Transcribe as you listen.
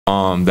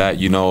that,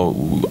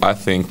 I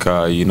think,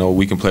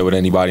 we can play with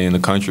anybody in the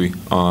country.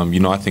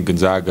 I think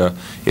Gonzaga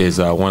is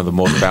one of the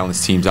most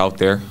balanced teams out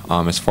there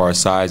as far as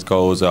size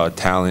goes,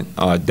 talent,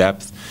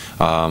 depth.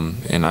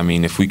 And I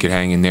mean, if we could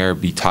hang in there,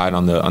 be tied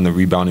on the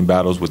rebounding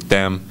battles with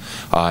them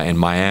and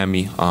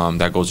Miami,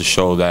 that goes to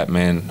show that,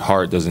 man,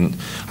 height doesn't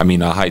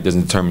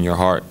determine your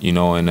heart,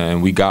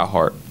 and we got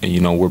heart,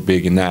 and we're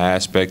big in that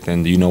aspect,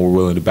 and we're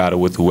willing to battle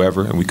with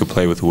whoever, and we could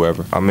play with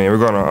whoever. I mean, we're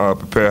gonna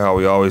prepare how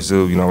we always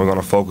do. We're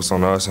gonna focus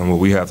on us and what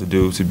we have to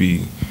do to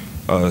be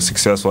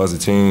successful as a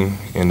team,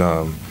 and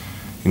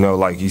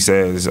like he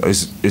said,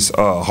 it's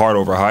heart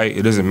over height.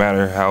 It doesn't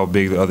matter how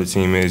big the other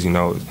team is,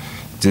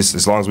 Just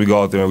as long as we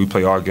go out there and we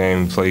play our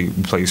game, we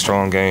play a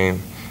strong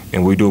game,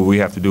 and we do what we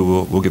have to do,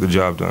 we'll get the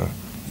job done.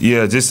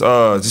 Yeah, just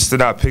to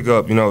not pick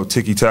up,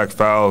 ticky-tack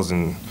fouls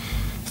and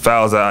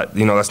fouls that,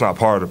 that's not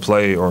part of the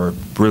play or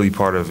really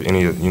part of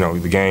any of,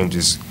 the game.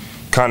 Just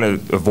kind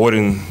of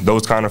avoiding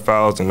those kind of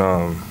fouls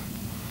and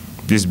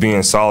just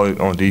being solid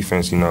on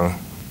defense,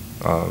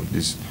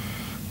 just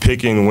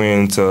picking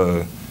when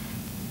to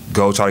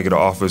go try to get an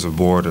offensive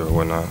board or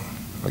whatnot,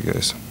 I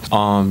guess.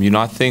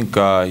 I think,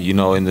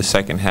 in the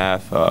second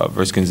half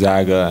versus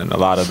Gonzaga and a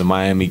lot of the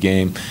Miami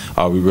game,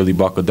 we really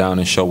buckled down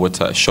and showed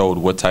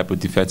what type of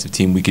defensive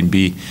team we can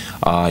be.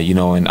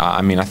 And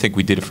I think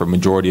we did it for a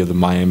majority of the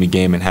Miami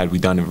game, and had we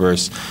done it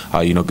versus,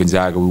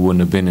 Gonzaga, we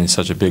wouldn't have been in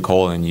such a big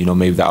hole, and,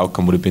 maybe the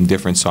outcome would have been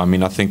different. So,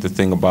 I think the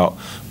thing about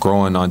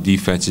growing on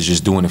defense is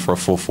just doing it for a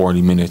full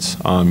 40 minutes.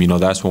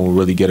 That's when we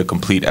really get a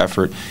complete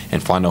effort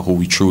and find out who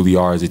we truly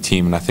are as a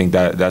team, and I think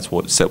that's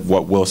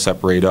what will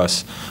separate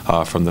us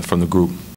from the group.